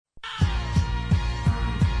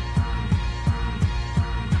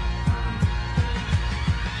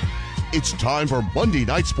It's time for Monday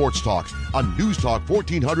Night Sports Talk on News Talk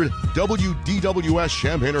 1400 WDWS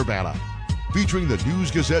Champaign-Urbana. Featuring the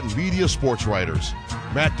News Gazette and Media sports writers,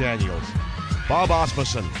 Matt Daniels, Bob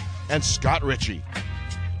Asmussen, and Scott Ritchie.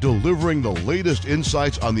 Delivering the latest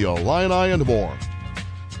insights on the Illini and more.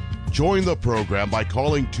 Join the program by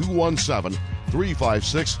calling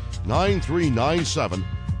 217-356-9397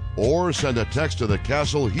 or send a text to the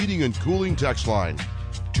Castle Heating and Cooling text line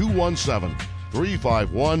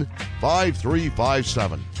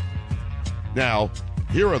 217-351-5357. Now,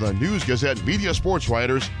 here are the News Gazette Media sports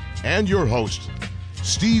writers and your host,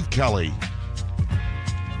 Steve Kelly.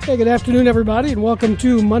 Hey, good afternoon, everybody, and welcome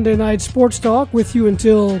to Monday Night Sports Talk with you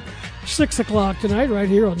until 6 o'clock tonight right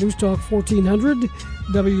here on News Talk 1400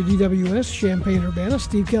 WDWS Champaign-Urbana.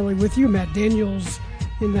 Steve Kelly with you, Matt Daniels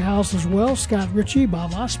in the house as well, Scott Ritchie,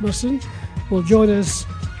 Bob Asmussen will join us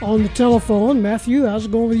on the telephone. Matthew, how's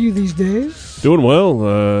it going with you these days? Doing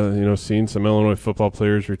well. Seeing some Illinois football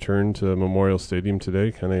players return to Memorial Stadium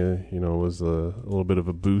today kind of, was a little bit of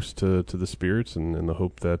a boost to the spirits and the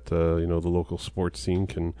hope that, the local sports scene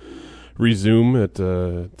can resume at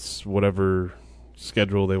whatever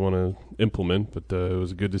schedule they want to implement. But it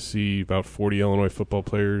was good to see about 40 Illinois football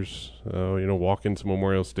players, walk into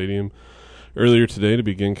Memorial Stadium earlier today to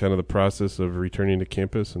begin kind of the process of returning to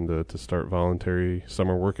campus and to start voluntary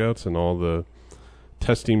summer workouts and all the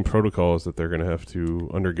testing protocols that they're going to have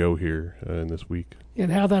to undergo here in this week.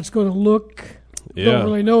 And how that's going to look, don't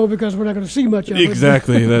really know because we're not going to see much of it.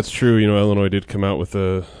 Exactly, that's true. Illinois did come out with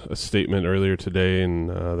a statement earlier today, and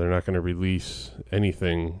they're not going to release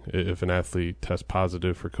anything if an athlete tests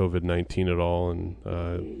positive for COVID-19 at all. And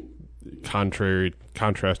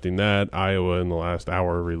contrasting that, Iowa in the last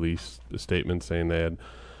hour released a statement saying they had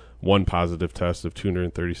one positive test of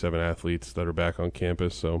 237 athletes that are back on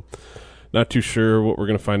campus. So not too sure what we're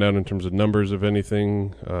going to find out in terms of numbers of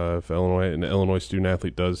anything. If an Illinois student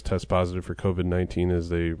athlete does test positive for COVID-19 as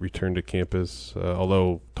they return to campus.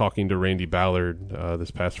 Although talking to Randy Ballard this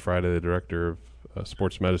past Friday, the director of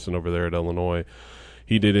sports medicine over there at Illinois,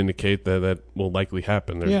 he did indicate that will likely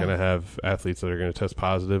happen. They're going to have athletes that are going to test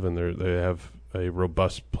positive, and they have a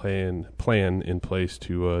robust plan in place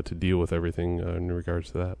to deal with everything in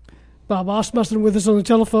regards to that. Bob Asmussen with us on the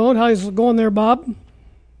telephone. How's it going there, Bob?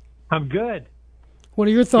 I'm good. What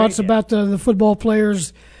are your thoughts about the football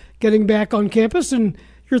players getting back on campus, and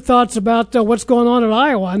your thoughts about what's going on at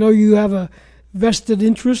Iowa? I know you have a vested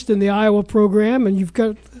interest in the Iowa program, and you've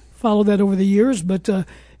followed that over the years, but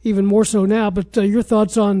even more so now. But your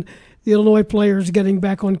thoughts on the Illinois players getting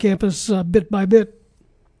back on campus bit by bit?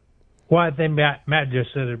 Well, I think Matt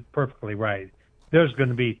just said it perfectly right. There's going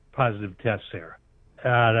to be positive tests there.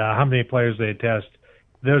 How many players they test,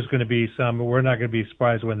 there's going to be some. We're not going to be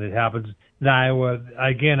surprised when it happens. In Iowa,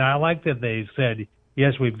 again, I like that they said,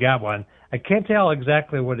 yes, we've got one. I can't tell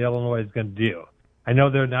exactly what Illinois is going to do. I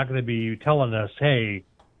know they're not going to be telling us, hey,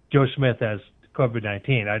 Joe Smith has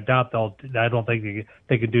COVID-19. I don't think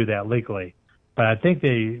they could do that legally. But I think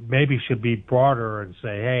they maybe should be broader and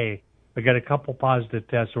say, hey, we got a couple positive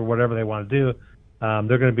tests or whatever they want to do.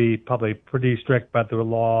 They're going to be probably pretty strict about their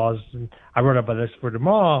laws. And I wrote about this for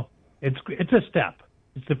tomorrow. It's a step.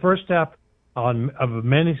 It's the first step of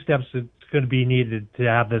many steps that's going to be needed to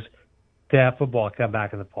have football come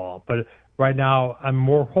back in the fall. But right now, I'm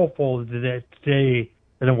more hopeful today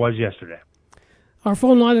than it was yesterday. Our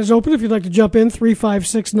phone line is open if you'd like to jump in,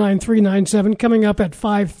 356-9397. Coming up at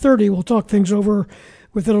 5:30, we'll talk things over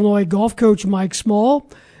with Illinois golf coach Mike Small.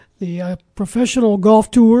 The professional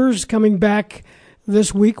golf tours coming back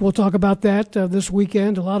this week. We'll talk about that this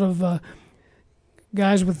weekend. A lot of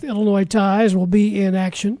guys with Illinois ties will be in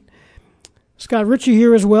action. Scott Ritchie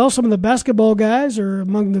here as well. Some of the basketball guys are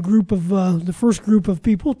among the group of the first group of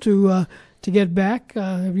people to get back.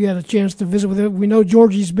 Have you had a chance to visit with them? We know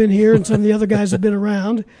Georgie's been here and some of the other guys have been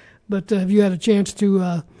around, but have you had a chance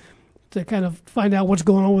to kind of find out what's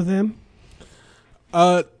going on with them?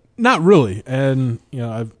 Not really. And,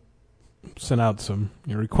 I've sent out some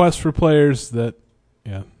requests for players that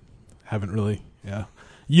haven't really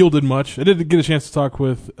yielded much. I did get a chance to talk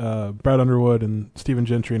with Brad Underwood and Stephen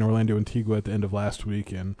Gentry and Orlando Antigua at the end of last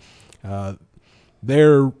week, and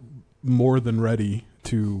they're more than ready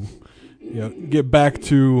to get back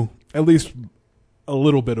to at least a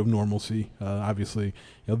little bit of normalcy. Obviously,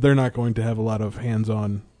 they're not going to have a lot of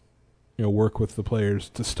hands-on work with the players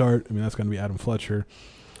to start. I mean, that's going to be Adam Fletcher.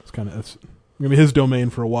 That's going to be his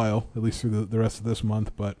domain for a while, at least through the rest of this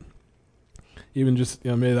month. But even just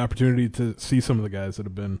made the opportunity to see some of the guys that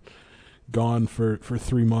have been gone for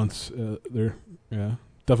 3 months. They're definitely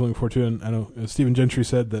looking forward to it. And I know Stephen Gentry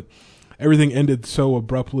said that everything ended so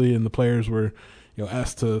abruptly, and the players were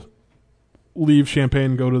asked to leave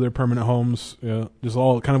Champaign, go to their permanent homes. Just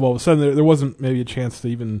all of a sudden, there wasn't maybe a chance to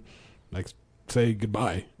even like say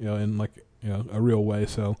goodbye, in like a real way.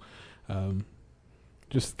 So,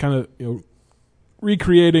 just kind of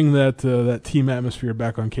recreating that team atmosphere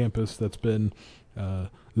back on campus that's been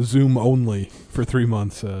Zoom only for 3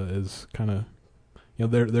 months is kind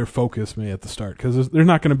of their focus may at the start, because there's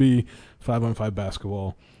not going to be 5-on-5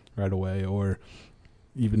 basketball right away or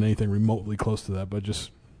even anything remotely close to that, but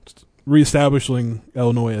just reestablishing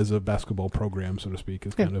Illinois as a basketball program, so to speak,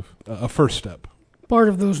 is kind of a first step. Part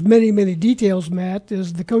of those many, many details, Matt,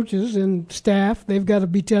 is the coaches and staff. They've got to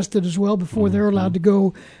be tested as well before they're allowed to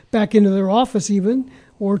go back into their office even,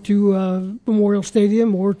 or to Memorial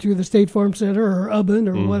Stadium, or to the State Farm Center, or Ubben,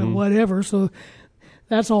 or whatever. So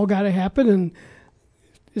that's all got to happen, and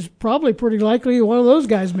it's probably pretty likely one of those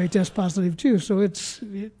guys may test positive too. So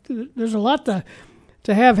there's a lot to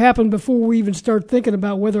have happen before we even start thinking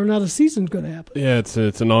about whether or not a season's going to happen. Yeah, it's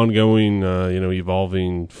an ongoing,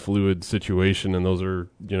 evolving, fluid situation, and those are,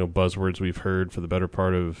 buzzwords we've heard for the better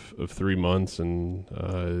part of 3 months.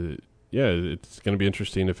 And, it's going to be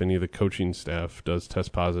interesting if any of the coaching staff does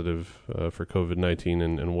test positive for COVID-19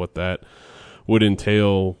 and what that would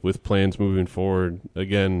entail with plans moving forward.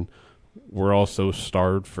 Again, we're also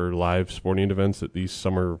starved for live sporting events. That these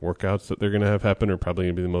summer workouts that they're going to have happen are probably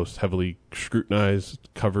going to be the most heavily scrutinized,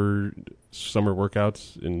 covered summer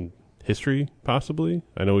workouts in history, possibly.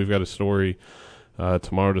 I know we've got a story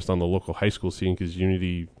tomorrow just on the local high school scene, because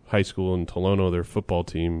Unity High School in Tolono, their football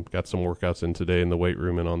team, got some workouts in today in the weight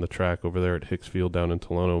room and on the track over there at Hicks Field down in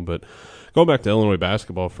Tolono. But going back to Illinois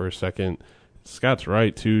basketball for a second, Scott's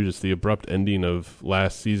right, too, just the abrupt ending of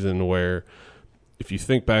last season, where if you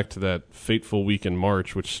think back to that fateful week in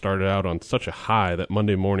March, which started out on such a high that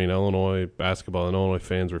Monday morning Illinois basketball and Illinois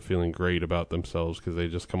fans were feeling great about themselves because they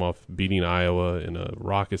just come off beating Iowa in a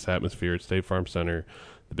raucous atmosphere at State Farm Center.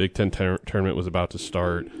 The Big Ten tournament was about to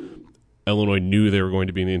start. Illinois knew they were going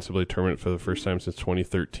to be in the NCAA tournament for the first time since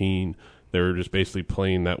 2013. They were just basically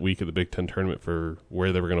playing that week of the Big Ten tournament for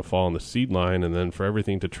where they were going to fall on the seed line, and then for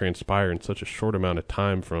everything to transpire in such a short amount of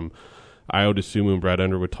time, from Io DeSumo and Brad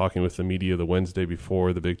Underwood talking with the media the Wednesday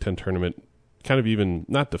before the Big Ten tournament, kind of even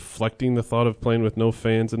not deflecting the thought of playing with no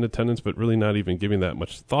fans in attendance, but really not even giving that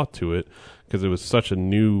much thought to it, because it was such a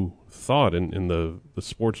new thought in the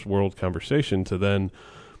sports world conversation, to then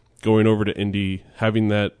going over to Indy, having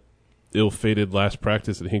that ill-fated last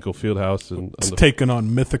practice at Hinkle Fieldhouse. And it's taken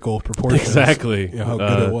on mythical proportions. Exactly. How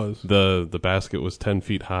good it was. The basket was 10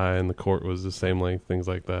 feet high and the court was the same length, things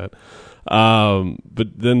like that.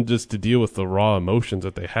 But then just to deal with the raw emotions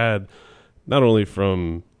that they had, not only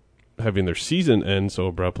from having their season end so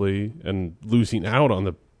abruptly and losing out on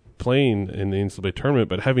the playing in the NCAA tournament,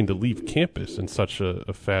 but having to leave campus in such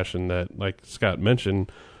a fashion that, like Scott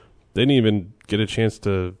mentioned, they didn't even get a chance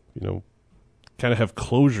to, kind of have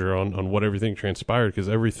closure on what everything transpired, because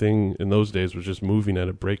everything in those days was just moving at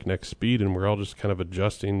a breakneck speed, and we're all just kind of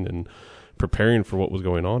adjusting and preparing for what was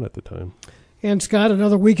going on at the time. And Scott,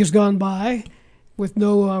 another week has gone by with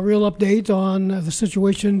no real update on the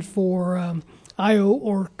situation for Io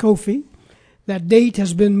or Kofi. That date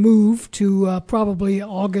has been moved to probably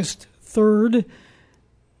August 3rd,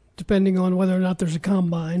 depending on whether or not there's a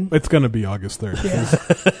combine. It's going to be August 3rd.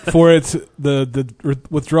 Yeah. For it's the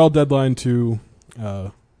withdrawal deadline to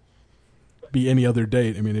be any other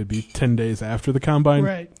date, I mean, it'd be 10 days after the combine.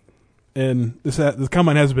 Right. And the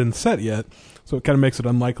combine hasn't been set yet, so it kind of makes it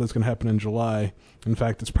unlikely it's going to happen in July. In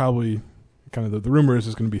fact, it's probably kind of the rumor is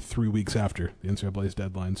it's going to be 3 weeks after the NCAA's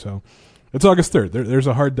deadline. So it's August 3rd. There's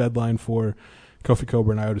a hard deadline for Kofi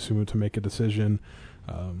Cockburn and Io DeSumo to make a decision.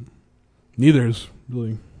 Neither is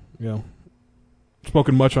really,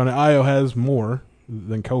 spoken much on it. Io has more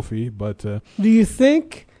than Kofi, but do you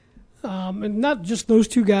think, and not just those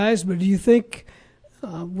two guys, but do you think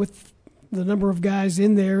with the number of guys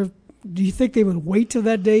in there, do you think they would wait till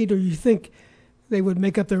that date, or do you think they would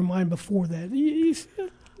make up their mind before that?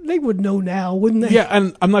 They would know now, wouldn't they? Yeah,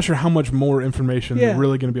 and I'm not sure how much more information they're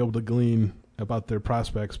really going to be able to glean about their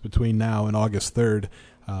prospects between now and August 3rd.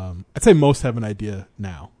 I'd say most have an idea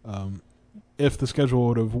now. If the schedule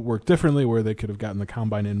would have worked differently, where they could have gotten the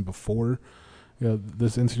combine in before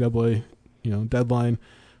this NCAA deadline,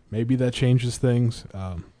 maybe that changes things.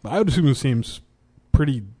 I would assume it seems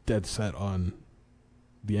pretty dead set on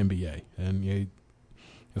the NBA. And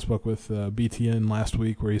I spoke with BTN last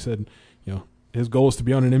week, where he said, his goal is to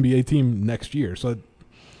be on an NBA team next year. So,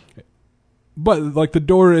 but like the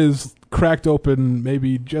door is cracked open,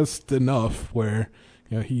 maybe just enough where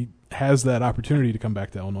he has that opportunity to come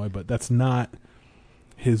back to Illinois, but that's not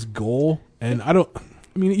his goal. And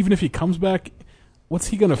even if he comes back, what's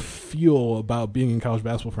he going to feel about being in college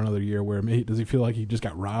basketball for another year? Where does he feel like he just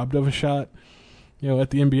got robbed of a shot,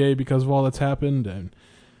 at the NBA because of all that's happened? And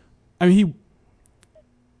I mean,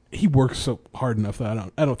 he works so hard enough that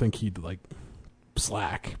I don't think he'd like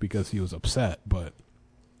slack because he was upset, but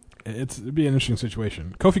it'd be an interesting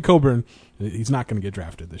situation. Kofi Cockburn, he's not going to get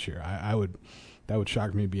drafted this year. That would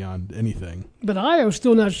shock me beyond anything. But Io's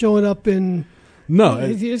still not showing up in. No,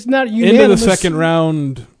 it's not unanimous. Into the second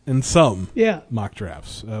round in some mock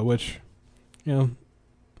drafts, which,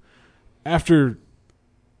 after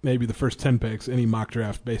maybe the first 10 picks, any mock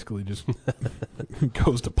draft basically just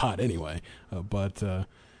goes to pot anyway.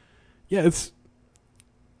 It's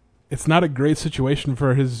not a great situation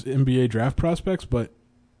for his NBA draft prospects, but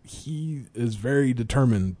he is very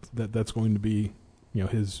determined that that's going to be,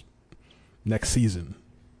 his next season,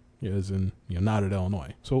 as in, not at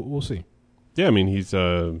Illinois. So we'll see. Yeah, I mean, he's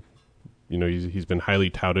been highly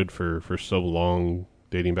touted for so long,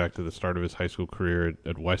 dating back to the start of his high school career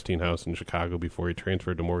at Westinghouse in Chicago before he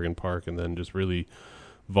transferred to Morgan Park, and then just really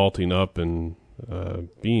vaulting up and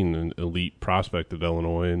being an elite prospect at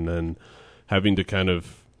Illinois, and then having to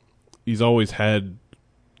he's always had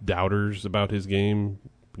doubters about his game.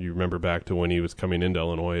 You remember back to when he was coming into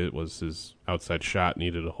Illinois, it was his outside shot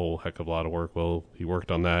needed a whole heck of a lot of work. Well, he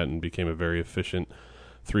worked on that and became a very efficient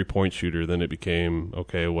three-point shooter. Then it became,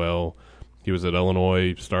 okay, well, he was at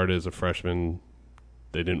Illinois, started as a freshman.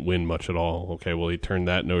 They didn't win much at all. Okay, well, he turned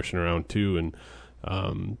that notion around too.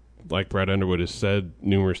 And like Brad Underwood has said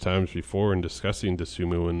numerous times before in discussing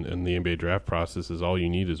Dosunmu and the NBA draft process, is all you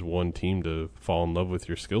need is one team to fall in love with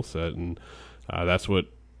your skill set. And that's what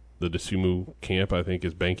the Dosunmu camp, I think,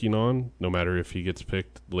 is banking on, no matter if he gets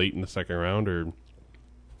picked late in the second round or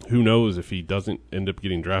who knows if he doesn't end up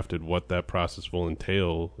getting drafted, what that process will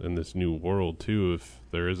entail in this new world, too, if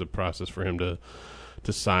there is a process for him to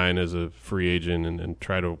sign as a free agent and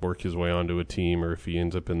try to work his way onto a team, or if he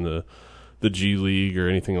ends up in the G League or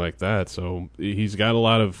anything like that. So he's got a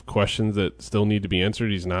lot of questions that still need to be answered.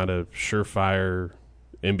 He's not a surefire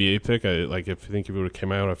NBA pick. I think if it would have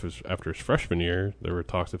come out after his freshman year, there were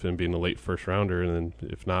talks of him being a late first rounder, and then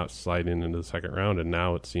if not, sliding into the second round. And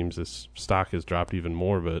now it seems his stock has dropped even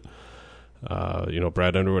more. But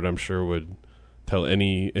Brad Underwood, I'm sure, would tell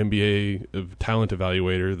any NBA talent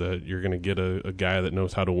evaluator that you're going to get a guy that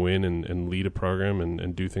knows how to win and lead a program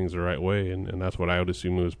and do things the right way. And that's what Ayo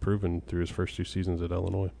Dosunmu has proven through his first 2 seasons at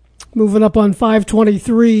Illinois. Moving up on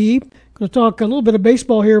 523. Going to talk a little bit of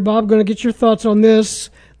baseball here, Bob. Going to get your thoughts on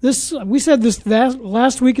this. We said this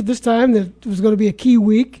last week at this time that it was going to be a key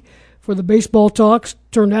week for the baseball talks.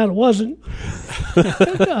 Turned out it wasn't.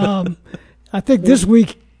 I think this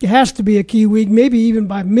week has to be a key week, maybe even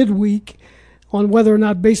by midweek, on whether or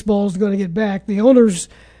not baseball is going to get back. The owners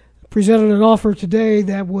presented an offer today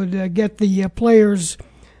that would get the players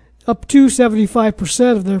up to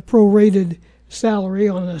 75% of their prorated salary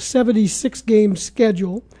on a 76-game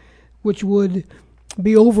schedule, which would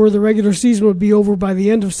be over. The regular season would be over by the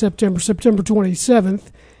end of September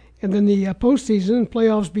 27th, and then the postseason and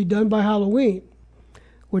playoffs be done by Halloween,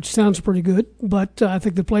 which sounds pretty good. But I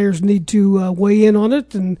think the players need to weigh in on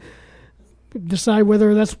it and decide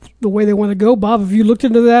whether that's the way they want to go. Bob, have you looked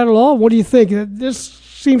into that at all? What do you think? This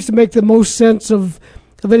seems to make the most sense of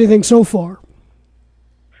anything so far.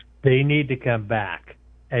 They need to come back.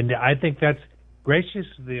 And I think that's gracious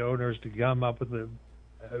of the owners to come up with a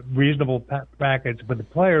reasonable package, but the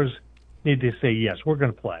players need to say, yes, we're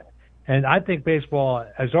going to play. And I think baseball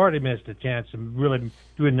has already missed a chance to really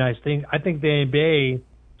do a nice thing. I think the NBA is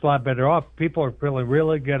a lot better off. People are feeling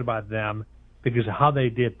really good about them because of how they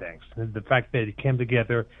did things. And the fact that it came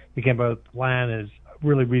together, they came up with a plan is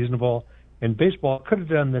really reasonable. And baseball could have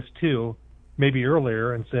done this too, maybe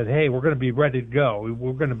earlier, and said, hey, we're going to be ready to go.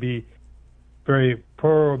 We're going to be very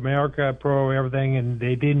pro-America, pro-everything, and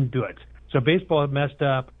they didn't do it. So baseball messed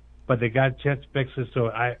up, but they got a chance to fix it. So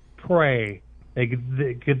I pray they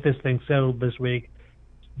get this thing settled this week,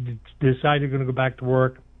 decide you're going to go back to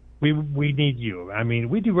work. We need you. I mean,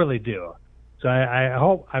 we really do. So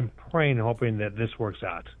I'm praying, hoping that this works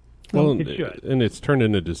out. Well, it should. And it's turned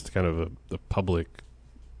into just kind of a public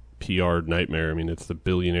PR nightmare. I mean, it's the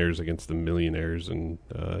billionaires against the millionaires, and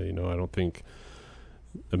I don't think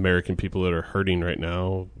American people that are hurting right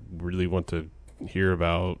now really want to hear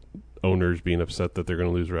about owners being upset that they're going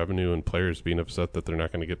to lose revenue and players being upset that they're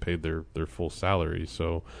not going to get paid their full salary.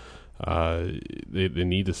 So they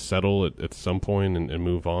need to settle at some point and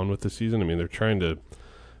move on with the season. I mean, they're trying to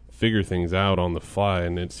figure things out on the fly,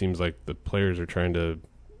 and it seems like the players are trying to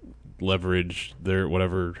leverage their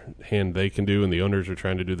whatever hand they can do, and the owners are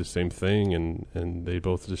trying to do the same thing, and they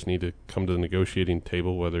both just need to come to the negotiating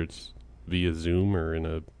table, whether it's via Zoom or in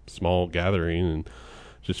a small gathering and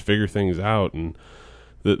just figure things out. And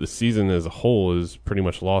the season as a whole is pretty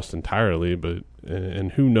much lost entirely,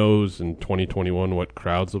 and who knows in 2021 what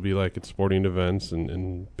crowds will be like at sporting events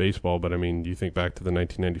and baseball. But I mean, you think back to the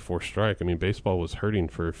 1994 strike. I mean, baseball was hurting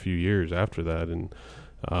for a few years after that, and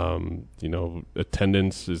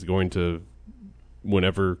attendance is going to,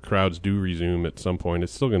 whenever crowds do resume at some point,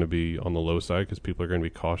 it's still going to be on the low side because people are going to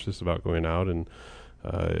be cautious about going out and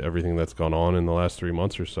everything that's gone on in the last 3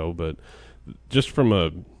 months or so. But just from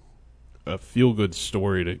a feel-good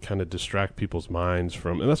story to kind of distract people's minds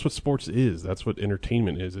from, and that's what sports is. That's what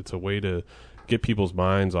entertainment is. It's a way to get people's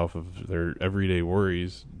minds off of their everyday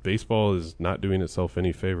worries. Baseball is not doing itself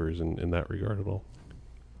any favors in that regard at all.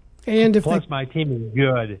 And plus, my team is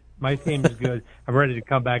good. My team is good. I'm ready to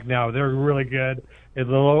come back now. They're really good. It's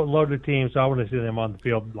a loaded team, so I want to see them on the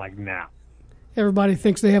field like now. Everybody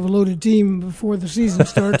thinks they have a loaded team before the season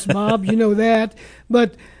starts, Bob. You know that.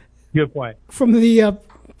 But good point. From the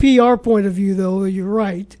PR point of view, though, you're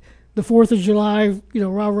right. The 4th of July,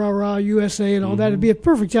 rah, rah, rah, USA and all that, it'd be a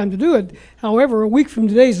perfect time to do it. However, a week from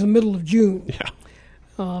today is the middle of June. Yeah.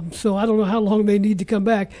 So I don't know how long they need to come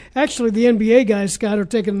back. Actually, the NBA guys, Scott, are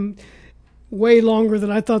taking way longer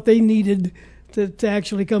than I thought they needed to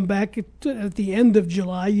actually come back at the end of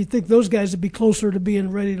July. You'd think those guys would be closer to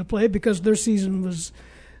being ready to play because their season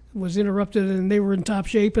was interrupted and they were in top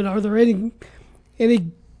shape. And are there any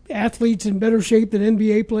athletes in better shape than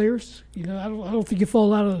NBA players? I don't think you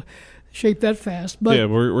fall out of shape that fast. But yeah,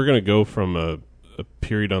 we're going to go from a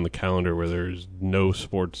period on the calendar where there's no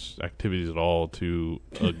sports activities at all to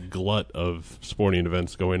a glut of sporting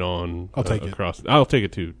events going on. I'll take it. I'll take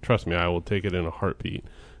it too. Trust me, I will take it in a heartbeat.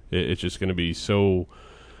 It's just going to be so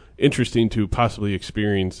interesting to possibly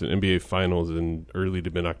experience an NBA Finals in early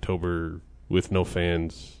to mid-October with no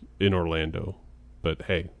fans in Orlando. But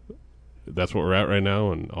hey, that's what we're at right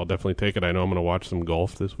now, and I'll definitely take it. I know I'm going to watch some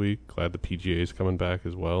golf this week. Glad the PGA is coming back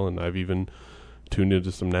as well, and I've even tuned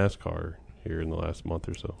into some NASCAR here in the last month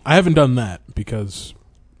or so. I haven't done that because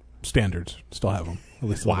standards still have them. At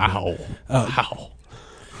least wow. Wow.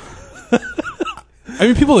 I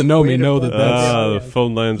mean, people that know me know that that's... the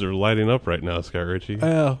phone lines are lighting up right now, Scott Ritchie.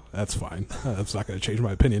 Well, that's fine. That's not going to change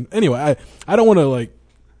my opinion. Anyway, I don't want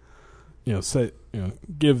to,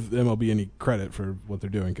 give MLB any credit for what they're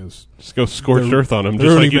doing because... Just go scorched earth on them,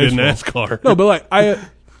 just like you did in NASCAR. No, but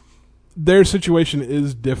their situation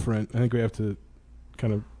is different. I think we have to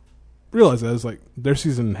kind of realize that. It's like their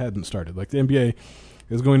season hadn't started. Like the NBA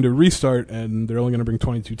is going to restart, and they're only going to bring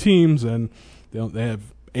 22 teams, and they have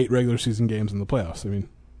 8 regular season games in the playoffs. I mean,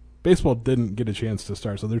 baseball didn't get a chance to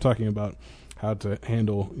start, so they're talking about how to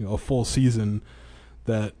handle a full season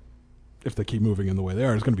that, if they keep moving in the way they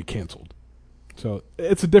are, is going to be canceled. So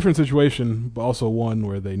it's a different situation, but also one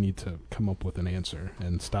where they need to come up with an answer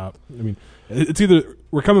and stop. I mean, it's either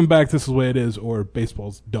we're coming back, this is the way it is, or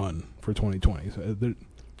baseball's done for 2020. So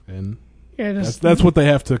that's what they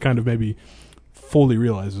have to kind of maybe fully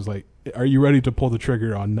realize is like, are you ready to pull the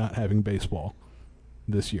trigger on not having baseball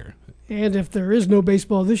this year? And if there is no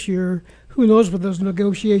baseball this year, who knows what those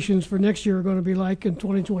negotiations for next year are going to be like in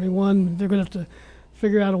 2021. They're going to have to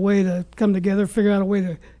figure out a way to come together, figure out a way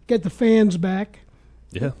to get the fans back.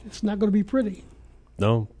 Yeah. It's not going to be pretty.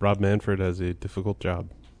 No, Rob Manfred has a difficult job.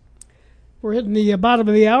 We're hitting the bottom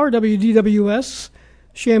of the hour, WDWS,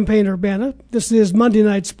 Champaign-Urbana. This is Monday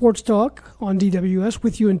Night Sports Talk on DWS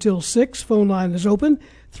with you until 6. Phone line is open,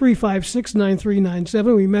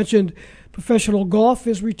 356-9397. We mentioned professional golf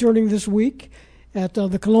is returning this week at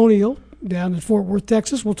the Colonial down in Fort Worth,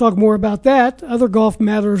 Texas. We'll talk more about that. Other golf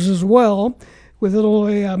matters as well with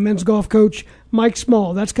Illinois men's golf coach Mike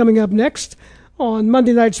Small. That's coming up next on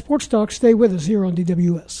Monday Night Sports Talk. Stay with us here on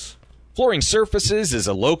DWS. Flooring Surfaces is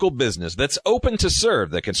a local business that's open to serve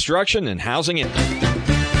the construction and housing industry.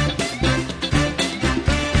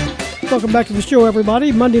 Welcome back to the show,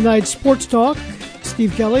 everybody. Monday Night Sports Talk.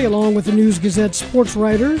 Steve Kelly, along with the News Gazette sports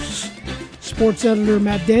writers. Sports editor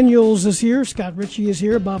Matt Daniels is here. Scott Ritchie is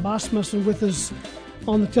here. Bob Osmussen with us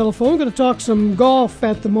on the telephone. Going to talk some golf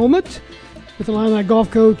at the moment with the Illini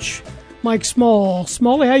golf coach Mike Small.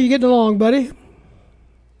 Smalley, how you getting along, buddy?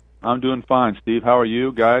 I'm doing fine, Steve. How are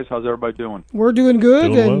you guys? How's everybody doing? We're doing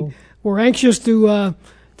good, doing and well. We're anxious to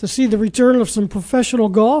see the return of some professional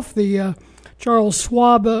golf. The Charles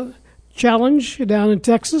Schwab Challenge down in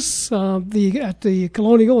Texas, at the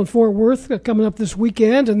Colonial in Fort Worth coming up this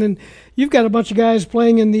weekend, and then you've got a bunch of guys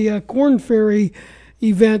playing in the Corn Ferry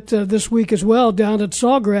event this week as well down at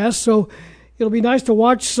Sawgrass. So it'll be nice to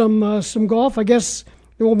watch some golf. I guess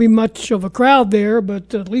there won't be much of a crowd there,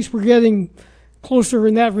 but at least we're getting closer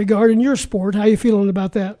in that regard in your sport. How you feeling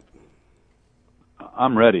about that?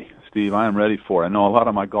 I'm ready, Steve. I am ready for it. I know a lot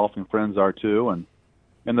of my golfing friends are too, and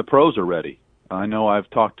the pros are ready. I know I've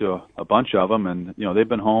talked to a bunch of them, and they've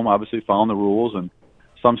been home, obviously following the rules. And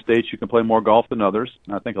some states you can play more golf than others.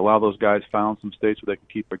 And I think a lot of those guys found some states where they can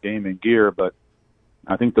keep their game in gear. But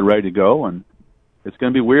I think they're ready to go, and it's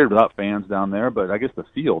going to be weird without fans down there. But I guess the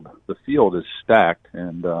field is stacked,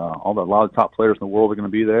 and a lot of the top players in the world are going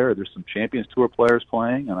to be there. There's some Champions Tour players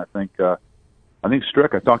playing, and I think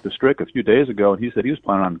Strick. I talked to Strick a few days ago, and he said he was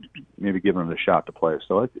planning on maybe giving him a shot to play.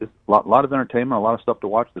 So it's a lot of entertainment, a lot of stuff to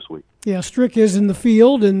watch this week. Yeah, Strick is in the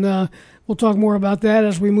field, and we'll talk more about that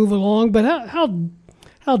as we move along. But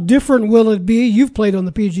how different will it be? You've played on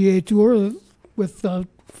the PGA Tour with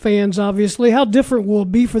fans, obviously. How different will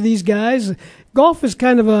it be for these guys? Golf is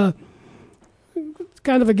kind of a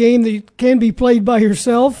game that can be played by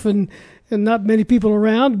yourself and not many people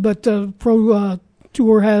around, but pro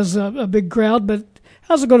Tour has a big crowd. But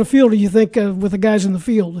how's it going to feel, do you think, with the guys in the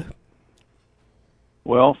field?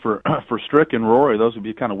 Well, for Strick and Rory, those would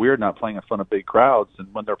be kind of weird not playing in front of big crowds.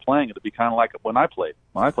 And when they're playing, it would be kind of like when I played.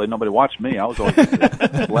 When I played, nobody watched me. I was always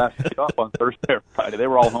the last day off on Thursday or Friday. They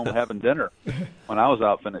were all home having dinner when I was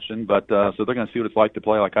out finishing. But so they're going to see what it's like to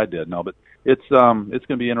play like I did. No, but it's going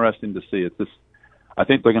to be interesting to see. I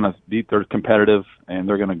think they're going to be competitive, and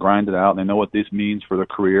they're going to grind it out. And they know what this means for their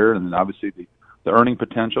career, and obviously the earning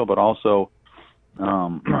potential, but also the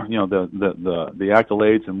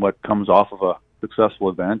accolades and what comes off of a successful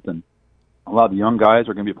event. And a lot of the young guys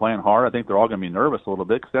are going to be playing hard. I think they're all going to be nervous a little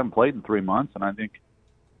bit because they haven't played in 3 months, and I think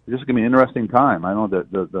this is going to be an interesting time. I know that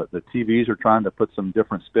the TVs are trying to put some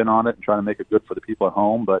different spin on it and trying to make it good for the people at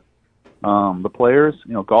home, but the players,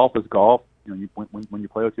 golf is golf. When you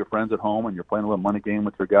play with your friends at home and you're playing a little money game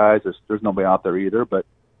with your guys, there's nobody out there either, but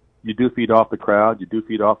you do feed off the crowd. You do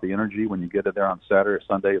feed off the energy when you get it there on Saturday or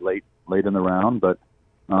Sunday late in the round, but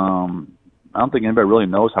I don't think anybody really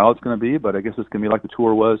knows how it's going to be, but I guess it's going to be like the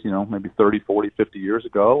tour was, maybe 30, 40, 50 years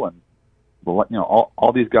ago. And,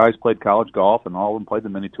 all these guys played college golf, and all of them played the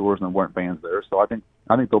mini tours, and there weren't fans there. So I think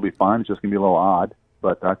they'll be fine. It's just going to be a little odd,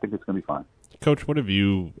 but I think it's going to be fine. Coach,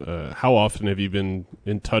 how often have you been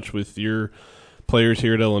in touch with your players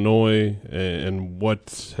here at Illinois, and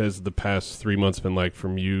what has the past 3 months been like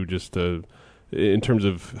from you just in terms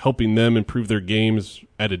of helping them improve their games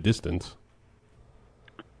at a distance?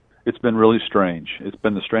 It's been really strange. It's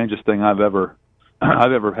been the strangest thing I've ever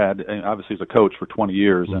had, obviously as a coach for 20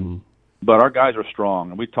 years. But our guys are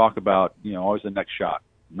strong, and we talk about, always the next shot,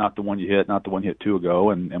 not the one you hit, not the one you hit 2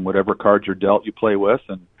 ago, and whatever cards you're dealt, you play with,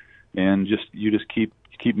 and you just keep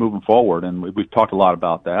moving forward. And we've talked a lot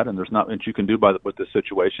about that, and there's not much you can do with this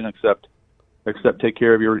situation except take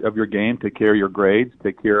care of your game, take care of your grades,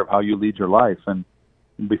 take care of how you lead your life. And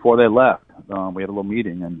before they left, we had a little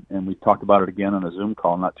meeting, and we talked about it again on a Zoom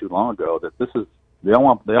call not too long ago. That they all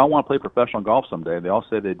want to play professional golf someday. They all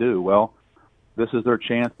say they do. Well, this is their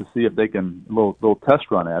chance to see if they can little test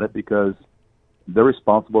run at it, because they're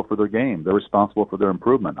responsible for their game. They're responsible for their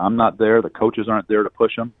improvement. I'm not there. The coaches aren't there to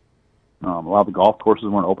push them. A lot of the golf courses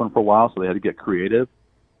weren't open for a while, so they had to get creative.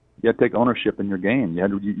 You had to take ownership in your game. You're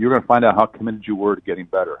going to find out how committed you were to getting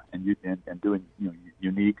better and doing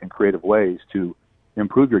unique and creative ways to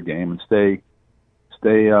improve your game and stay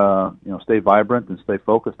vibrant and stay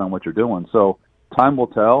focused on what you're doing. So time will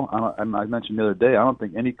tell. I mentioned the other day, I don't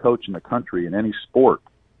think any coach in the country in any sport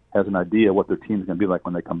has an idea what their team's going to be like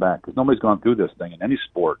when they come back, because nobody's gone through this thing in any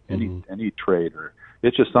sport, any trade, or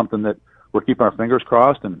it's just something that we're keeping our fingers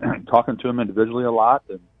crossed and talking to them individually a lot.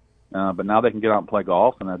 But now they can get out and play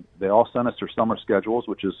golf, and they all sent us their summer schedules,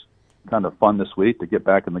 which is kind of fun this week to get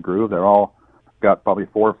back in the groove. They're all got probably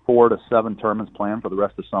 4 to 7 tournaments planned for the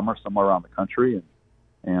rest of summer somewhere around the country,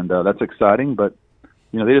 and that's exciting. But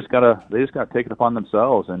they just gotta take it upon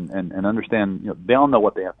themselves and understand. They all know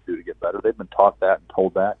what they have to do to get better. They've been taught that and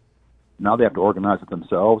told that. Now they have to organize it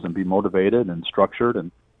themselves and be motivated and structured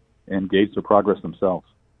and gauge their progress themselves.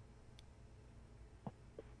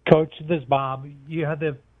 Coach, this is Bob. You had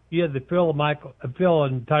the Phil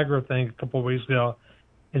and Tiger thing a couple of weeks ago.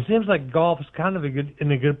 It seems like golf is kind of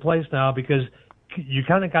in a good place now because you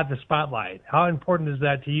kind of got the spotlight. How important is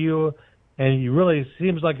that to you? And it really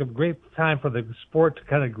seems like a great time for the sport to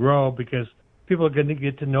kind of grow because people are going to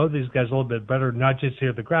get to know these guys a little bit better, not just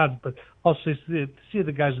hear the crowd, but also see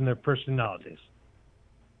the guys and their personalities.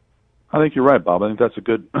 I think you're right, Bob. I think that's a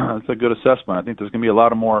good assessment. I think there's going to be a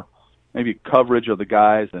lot of more maybe coverage of the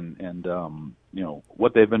guys and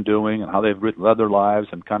what they've been doing and how they've led their lives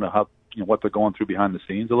and kind of how what they're going through behind the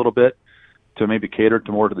scenes a little bit to maybe cater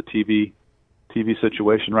to more to the TV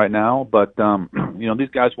situation right now. But these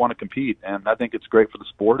guys want to compete, and I think it's great for the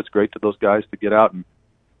sport. It's great for those guys to get out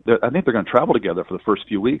I think they're going to travel together for the first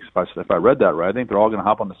few weeks. If I read that right, I think they're all going to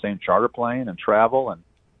hop on the same charter plane and travel. And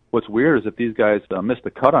what's weird is if these guys miss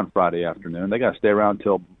the cut on Friday afternoon, they got to stay around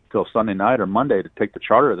till Sunday night or Monday to take the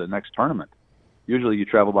charter to the next tournament. Usually you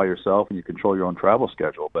travel by yourself and you control your own travel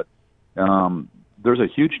schedule, but there's a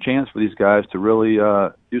huge chance for these guys to really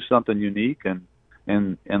do something unique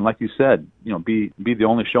and like you said, be the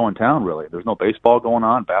only show in town. Really, there's no baseball going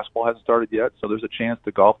on, basketball hasn't started yet, so there's a chance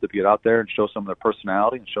to golf to get out there and show some of their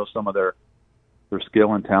personality and show some of their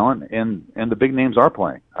skill and talent. And the big names are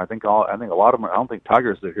playing. I think a lot of them. I don't think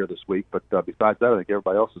Tigers are here this week, but besides that, I think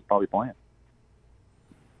everybody else is probably playing.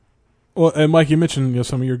 Well, and Mike, you mentioned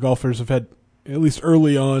some of your golfers have had, at least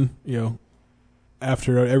early on,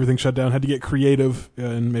 after everything shut down, had to get creative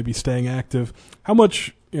and maybe staying active. How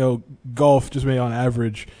much golf, just maybe on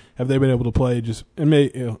average, have they been able to play?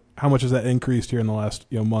 How much has that increased here in the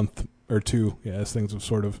last month or two, as things have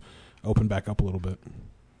sort of opened back up a little bit?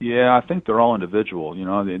 Yeah, I think they're all individual.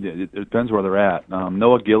 It depends where they're at.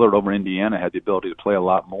 Noah Gillard over in Indiana had the ability to play a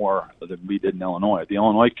lot more than we did in Illinois. The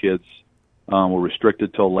Illinois kids were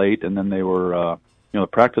restricted till late, and then they were, the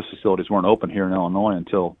practice facilities weren't open here in Illinois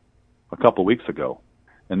until a couple of weeks ago,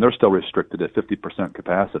 and they're still restricted at 50%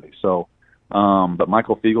 capacity. So, but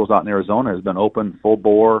Michael Fiegel's out in Arizona has been open full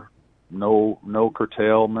bore, no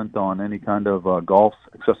curtailment on any kind of golf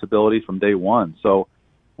accessibility from day one. So,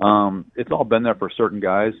 it's all been there for certain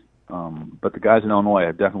guys, but the guys in Illinois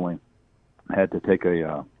have definitely had to take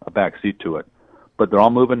a back seat to it. But they're all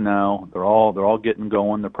moving now. They're all getting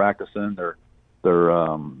going. They're practicing.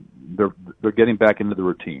 They're getting back into the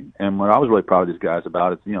routine. And what I was really proud of these guys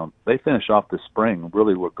about is, they finished off this spring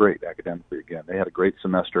really were great academically again. They had a great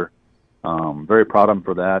semester. Very proud of them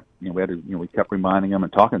for that. We kept reminding them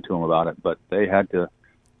and talking to them about it, but they had to,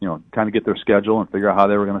 kind of get their schedule and figure out how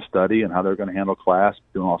they were going to study and how they were going to handle class,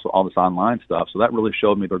 doing also all this online stuff. So that really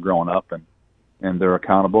showed me they're growing up and they're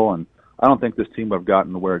accountable. And I don't think this team would have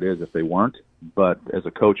gotten to where it is if they weren't. But as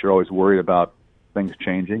a coach, you're always worried about things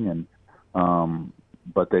changing, and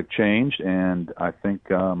but they've changed, and I think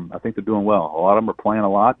they're doing well. A lot of them are playing a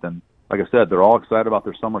lot, and like I said, they're all excited about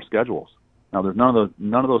their summer schedules. Now, there's none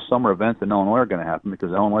of those summer events in Illinois are going to happen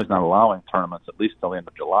because Illinois is not allowing tournaments at least till the end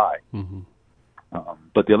of July. Mm-hmm.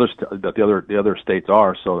 But the other states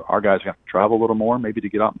are, so our guys have to travel a little more maybe to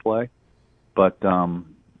get out and play. But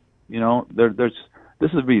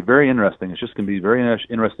this would be very interesting. It's just going to be very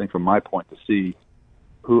interesting from my point to see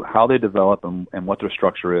how they develop and what their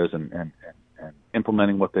structure is and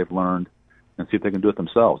implementing what they've learned and see if they can do it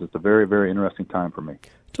themselves. It's a very, very interesting time for me.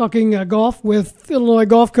 Talking golf with Illinois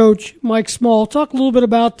golf coach Mike Small. Talk a little bit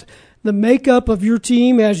about the makeup of your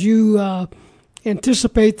team as you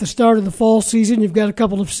anticipate the start of the fall season. You've got a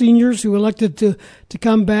couple of seniors who elected to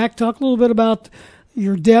come back. Talk a little bit about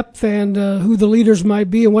your depth and who the leaders might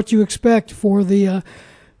be and what you expect for the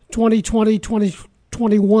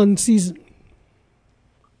 2020-2021 season.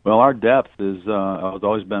 Well, our depth has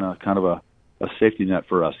always been a kind of a safety net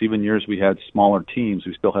for us. Even years we had smaller teams,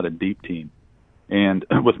 we still had a deep team. And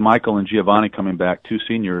with Michael and Giovanni coming back, two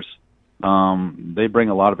seniors, they bring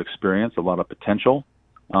a lot of experience, a lot of potential.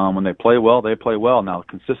 When they play well, they play well. Now,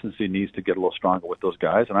 consistency needs to get a little stronger with those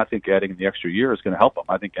guys, and I think adding the extra year is going to help them.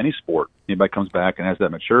 I think any sport, anybody comes back and has that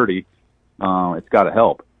maturity, it's got to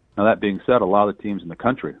help. Now, that being said, a lot of the teams in the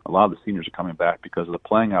country, a lot of the seniors are coming back because of the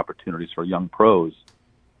playing opportunities for young pros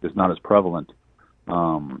is not as prevalent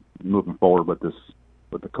moving forward with the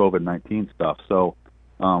COVID-19 stuff. So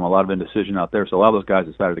a lot of indecision out there. So a lot of those guys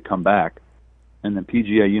decided to come back. And then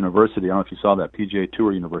PGA University, I don't know if you saw that, PGA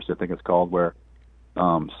Tour University, I think it's called, where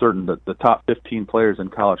the top 15 players in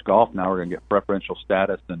college golf now are going to get preferential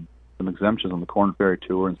status and some exemptions on the Korn Ferry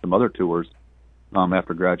Tour and some other tours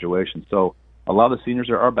after graduation. So a lot of the seniors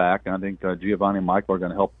are back, and I think Giovanni and Michael are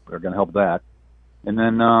going to help that. And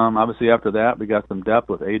then obviously after that, we got some depth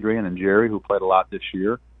with Adrian and Jerry, who played a lot this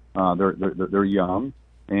year. They're young,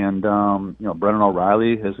 and Brennan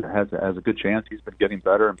O'Reilly has a good chance. He's been getting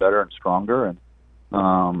better and better and stronger, and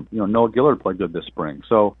Noah Gillard played good this spring.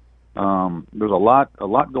 So there's a lot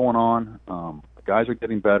going on. The guys are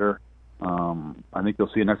getting better. I think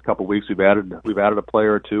you'll see in the next couple of weeks we've added a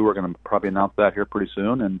player or two. We're going to probably announce that here pretty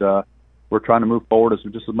soon, and we're trying to move forward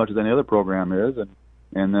just as much as any other program is.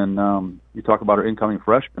 And then you talk about our incoming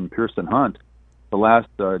freshman, Pearson Hunt. The last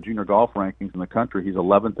junior golf rankings in the country, he's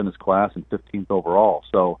 11th in his class and 15th overall.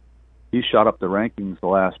 So he shot up the rankings the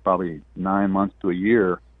last probably 9 months to a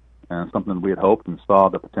year, and something we had hoped and saw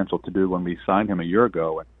the potential to do when we signed him a year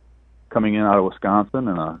ago. And coming in out of Wisconsin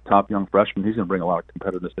and a top young freshman, he's going to bring a lot of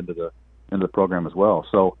competitiveness into the program as well.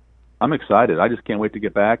 So I'm excited. I just can't wait to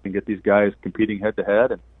get back and get these guys competing head to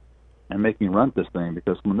head. and make me run this thing,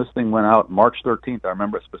 because when this thing went out March 13th, I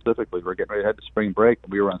remember it specifically. We were getting ready to head to spring break,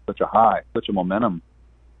 and we were on such a momentum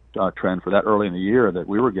trend for that early in the year that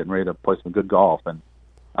we were getting ready to play some good golf, and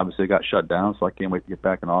obviously it got shut down, so I can't wait to get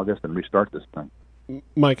back in August and restart this thing.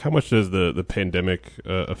 Mike, how much does the pandemic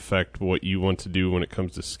affect what you want to do when it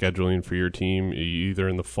comes to scheduling for your team, either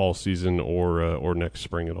in the fall season or next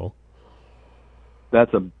spring at all?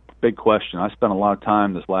 That's a big question. I spent a lot of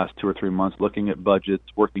time this last 2 or 3 months looking at budgets,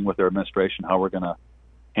 working with our administration, how we're going to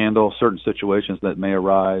handle certain situations that may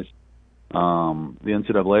arise. The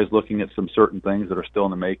NCAA is looking at some certain things that are still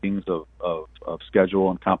in the makings of schedule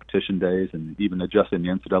and competition days, and even adjusting the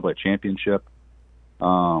NCAA championship.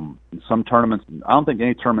 Some tournaments, I don't think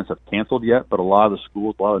any tournaments have canceled yet, but a lot of the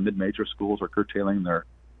schools, a lot of the mid-major schools are curtailing their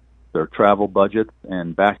travel budgets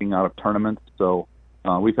and backing out of tournaments. So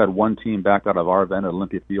we've had one team back out of our event at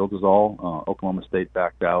Olympia Fields is all. Oklahoma State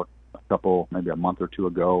backed out maybe a month or two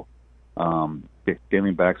ago,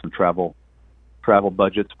 scaling back some travel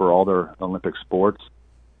budgets for all their Olympic sports.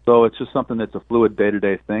 So it's just something that's a fluid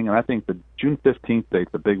day-to-day thing, and I think the June 15th date's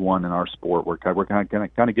a big one in our sport. We're kind of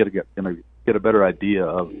get a better idea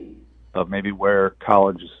of maybe where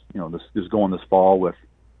college is going this fall with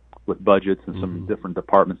budgets and some different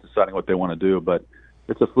departments deciding what they want to do. But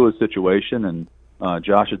it's a fluid situation, and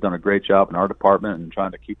Josh has done a great job in our department and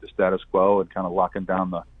trying to keep the status quo and kind of locking down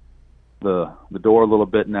the door a little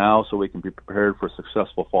bit now so we can be prepared for a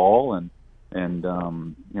successful fall and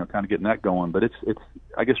kind of getting that going. But it's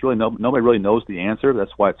I guess really nobody really knows the answer.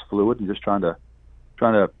 That's why it's fluid, and just trying to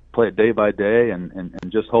play it day by day and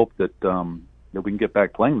just hope that we can get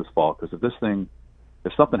back playing this fall. Because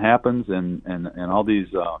if something happens and all these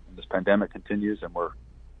this pandemic continues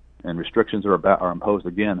and restrictions are imposed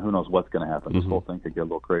again, who knows what's going to happen? This whole thing could get a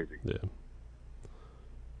little crazy. Yeah.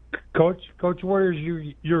 Coach, where's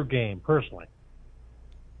your game personally?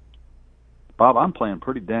 Bob, I'm playing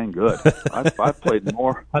pretty dang good. I've played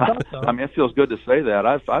more. I thought so. I mean, it feels good to say that.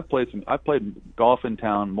 I've played golf in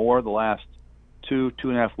town more the last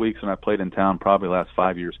 2.5 weeks than I played in town probably the last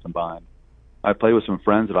 5 years combined. I played with some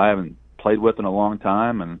friends that I haven't played with in a long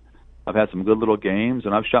time, and I've had some good little games,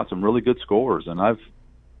 and I've shot some really good scores, and I've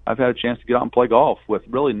had a chance to get out and play golf with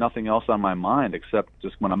really nothing else on my mind except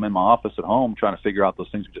just when I'm in my office at home trying to figure out those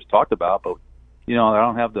things we just talked about. But I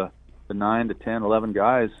don't have the 9 to 10, 11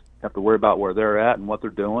 guys have to worry about where they're at and what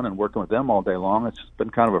they're doing and working with them all day long. It's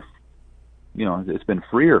been kind of it's been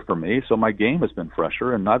freer for me, so my game has been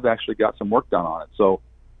fresher, and I've actually got some work done on it. So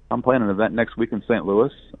I'm playing an event next week in St.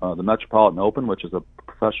 Louis, the Metropolitan Open, which is a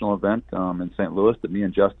professional event in St. Louis that me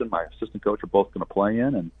and Justin, my assistant coach, are both going to play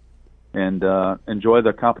in, and enjoy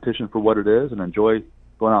the competition for what it is, and enjoy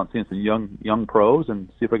going out and seeing some young pros and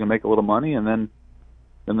see if I can make a little money. And then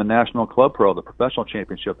in the National Club Pro, the professional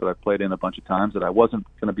championship that I played in a bunch of times that I wasn't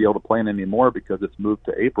going to be able to play in anymore because it's moved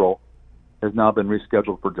to April, has now been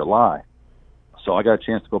rescheduled for July. So I got a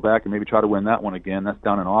chance to go back and maybe try to win that one again. That's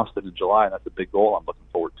down in Austin in July, and that's a big goal I'm looking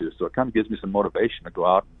forward to. So it kind of gives me some motivation to go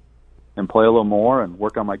out and play a little more and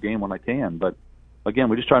work on my game when I can. But again,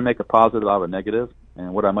 we just try to make a positive out of a negative.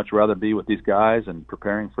 And would I much rather be with these guys and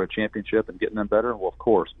preparing for a championship and getting them better? Well, of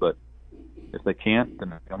course. But if they can't,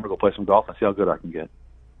 then I'm going to go play some golf and see how good I can get.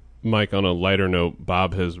 Mike, on a lighter note,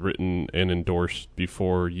 Bob has written and endorsed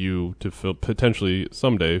before you to potentially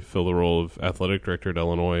someday fill the role of athletic director at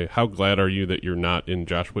Illinois. How glad are you that you're not in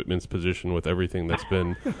Josh Whitman's position with everything that's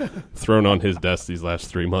been thrown on his desk these last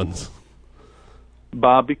 3 months?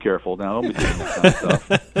 Bob, be careful now. Don't be doing this kind of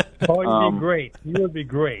stuff. Oh, you'd be great. You would be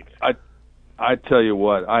great. I tell you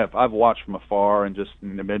what, I've watched from afar and just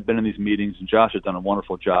been in these meetings, and Josh has done a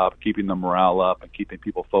wonderful job keeping the morale up and keeping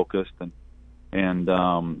people focused and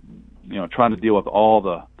trying to deal with all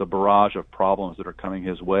the barrage of problems that are coming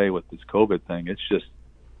his way with this COVID thing. It's just,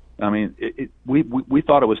 I mean, we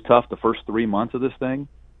thought it was tough the first 3 months of this thing.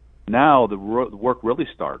 Now the work really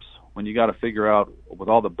starts when you got to figure out, with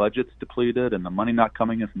all the budgets depleted and the money not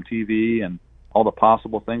coming in from TV and all the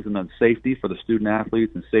possible things, and then safety for the student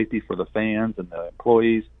athletes and safety for the fans and the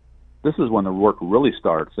employees. This is when the work really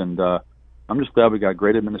starts, and I'm just glad we got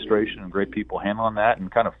great administration and great people handling that, and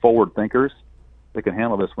kind of forward thinkers that can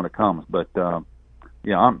handle this when it comes. But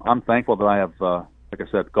I'm thankful that I have, like I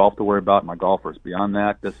said, golf to worry about and my golfers. Beyond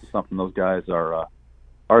that, this is something those guys are.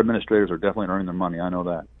 Our administrators are definitely earning their money. I know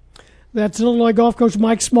that. That's Illinois golf coach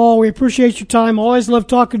Mike Small. We appreciate your time. Always love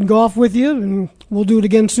talking golf with you, and we'll do it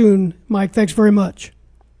again soon. Mike, thanks very much.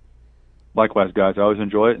 Likewise, guys. I always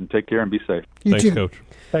enjoy it, and take care and be safe. Thanks, Coach.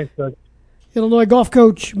 Thanks, Doug. Illinois golf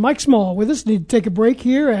coach Mike Small with us. Need to take a break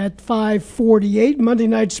here at 5:48. Monday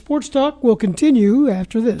Night Sports Talk will continue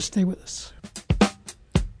after this. Stay with us.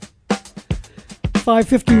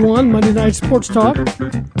 5:51 Monday Night Sports Talk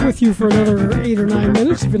with you for another 8 or 9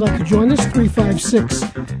 minutes. If you'd like to join us,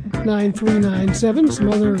 356-9397. Some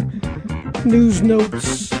other news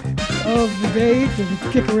notes of the day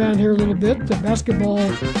to kick around here a little bit. The basketball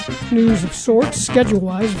news of sorts,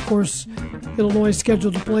 schedule-wise. Of course, Illinois is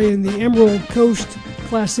scheduled to play in the Emerald Coast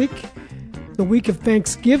Classic the week of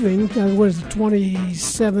Thanksgiving. What is it,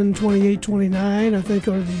 27, 28, 29, I think,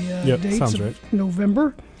 are the dates of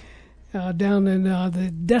November. Down in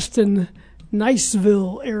the Destin,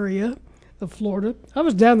 Niceville area of Florida. I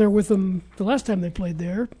was down there with them the last time they played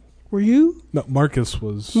there. Were you? No, Marcus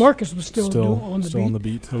was still on the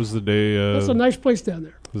beat. That was the day. That's a nice place down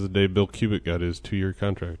there. It was the day Bill Cubitt got his 2-year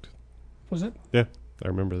contract. Was it? Yeah, I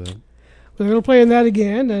remember that. They're going to play in that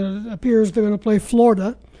again. It appears they're going to play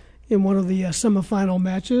Florida in one of the semifinal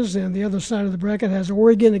matches, and the other side of the bracket has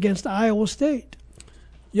Oregon against Iowa State.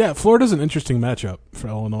 Yeah, Florida's an interesting matchup for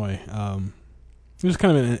Illinois. They're just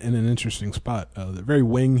kind of in an interesting spot. They're very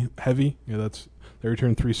wing heavy. They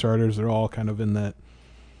return 3 starters. They're all kind of in that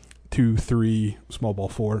 2-3 small ball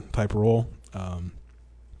 4 type role,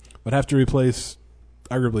 but have to replace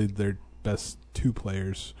arguably their best 2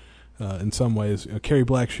 players in some ways. Kerry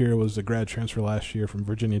Blackshear was a grad transfer last year from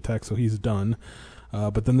Virginia Tech, so he's done.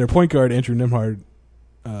 But then their point guard, Andrew Nimhard,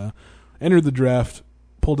 entered the draft,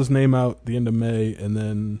 pulled his name out the end of May, and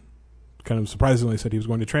then kind of surprisingly said he was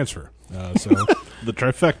going to transfer. So the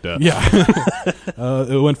trifecta. Yeah.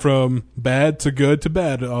 It went from bad to good to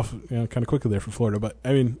bad off kind of quickly there for Florida. But,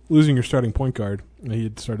 I mean, losing your starting point guard, he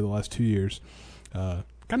had started the last 2 years, kind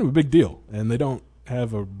of a big deal. And they don't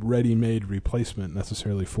have a ready-made replacement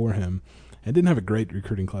necessarily for him. And didn't have a great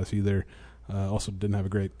recruiting class either. Also didn't have a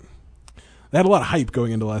great – they had a lot of hype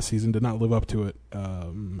going into last season, did not live up to it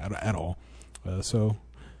at all. So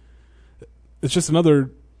it's just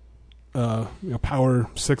another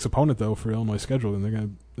Power 6 opponent, though, for Illinois' schedule, and they're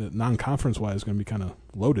going to, non-conference wise, going to be kind of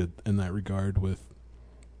loaded in that regard with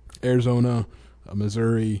Arizona,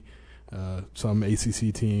 Missouri, some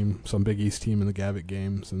ACC team, some Big East team in the Gavitt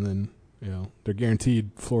games, and then they're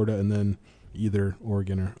guaranteed Florida, and then either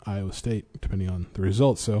Oregon or Iowa State, depending on the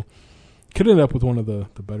results. So could end up with one of the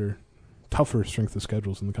better, tougher strength of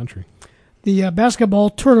schedules in the country. The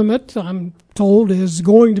basketball tournament, I'm told, is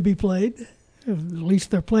going to be played. At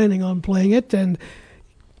least they're planning on playing it. And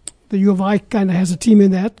the U of I kind of has a team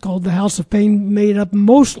in that called the House of Pain, made up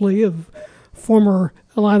mostly of former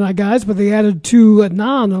Illini guys, but they added 2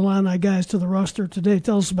 non-Illini guys to the roster today.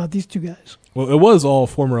 Tell us about these 2 guys. Well, it was all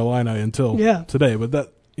former Illini until today. But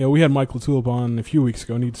that we had Mike LaTulip on a few weeks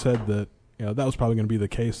ago, and he'd said that that was probably going to be the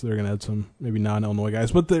case. They're going to add some maybe non-Illinois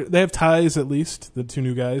guys. But they have ties, at least, the 2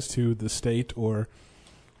 new guys, to the state or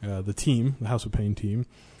the team, the House of Pain team.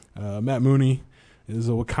 Matt Mooney is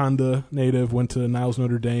a Wakanda native, went to Niles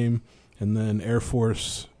Notre Dame, and then Air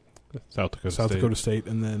Force, South Dakota State,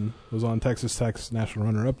 and then was on Texas Tech's national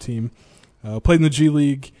runner-up team. Played in the G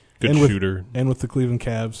League. Good shooter. And with the Cleveland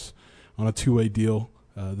Cavs on a 2-way deal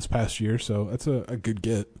this past year. So that's a good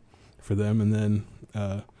get for them. And then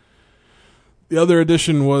the other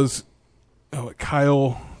addition was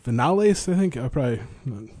Kyle Vinales, I think. I probably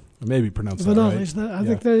maybe pronounced that right. I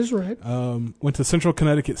think that is right. Went to Central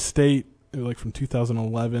Connecticut State from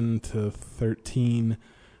 2011 to 13.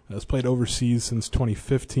 Has played overseas since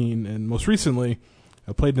 2015, and most recently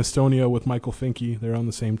played in Estonia with Michael Finke. They're on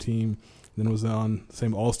the same team. Then was on the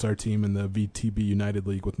same All-Star team in the VTB United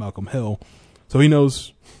League with Malcolm Hill. So he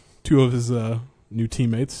knows 2 of his new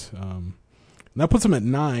teammates. And that puts him at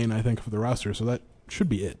 9, I think, for the roster. So that should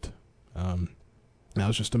be it. Now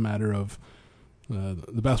it's just a matter of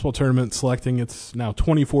the basketball tournament selecting its now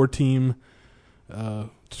 24-team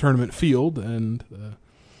tournament field, and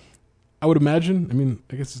I would imagine,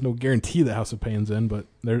 I guess there's no guarantee the House of Pain's in, but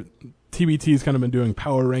TBT's kind of been doing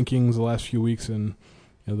power rankings the last few weeks, and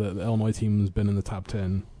the Illinois team has been in the top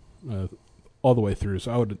 10 all the way through,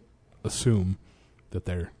 so I would assume that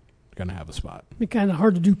they're going to have a spot. It'd be kind of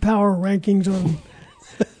hard to do power rankings on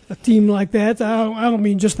a team like that. I don't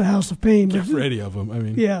mean just the House of Pain. But for any of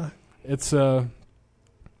them. It's a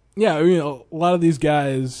lot of these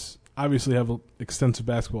guys obviously have extensive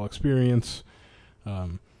basketball experience.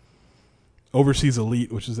 Overseas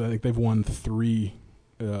elite, which is, I think they've won 3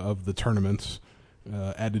 of the tournaments.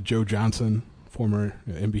 Added Joe Johnson, former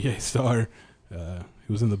NBA star.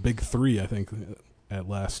 He was in the Big 3, I think, at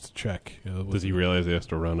last check. Does he realize he has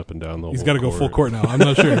to run up and down the whole court? He's got to go full court now. I'm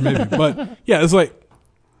not sure, maybe. But, yeah, it's like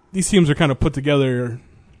these teams are kind of put together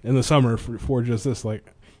in the summer for just this.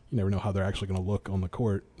 Like, you never know how they're actually going to look on the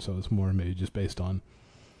court, so it's more maybe just based on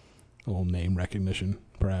a little name recognition,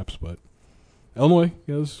 perhaps. But Illinois,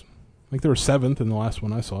 I think they were 7th in the last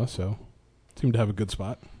one I saw, so seem to have a good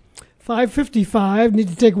spot. 5:55. Need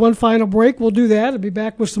to take one final break. We'll do that. I'll be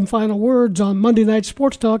back with some final words on Monday Night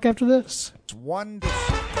Sports Talk after this.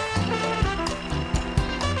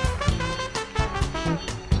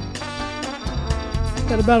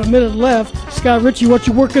 Got about a minute left. Scott Ritchie, what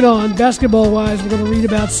you working on basketball-wise? We're going to read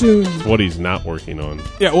about soon. What he's not working on.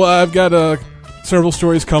 Yeah, well, I've got several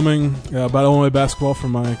stories coming about Illinois basketball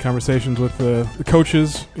from my conversations with the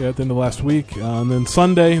coaches at the end of last week. And then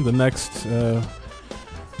Sunday, the next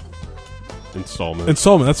installment. That's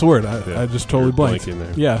the word. I just totally blanked.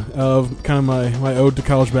 There. Yeah, kind of my ode to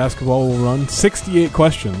college basketball will run 68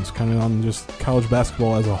 questions, kind of on just college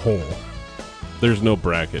basketball as a whole. There's no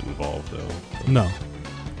bracket involved, though. No.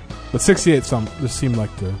 But 68 just seemed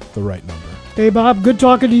like the right number. Hey, Bob, good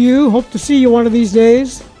talking to you. Hope to see you one of these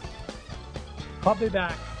days. I'll be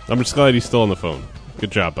back. I'm just glad he's still on the phone.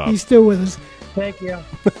 Good job, Bob. He's still with us. Thank you.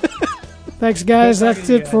 Thanks, guys. That's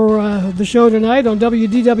it for the show tonight on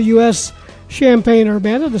WDWS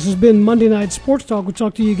Champaign-Urbana. This has been Monday Night Sports Talk. We'll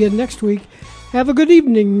talk to you again next week. Have a good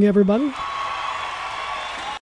evening, everybody.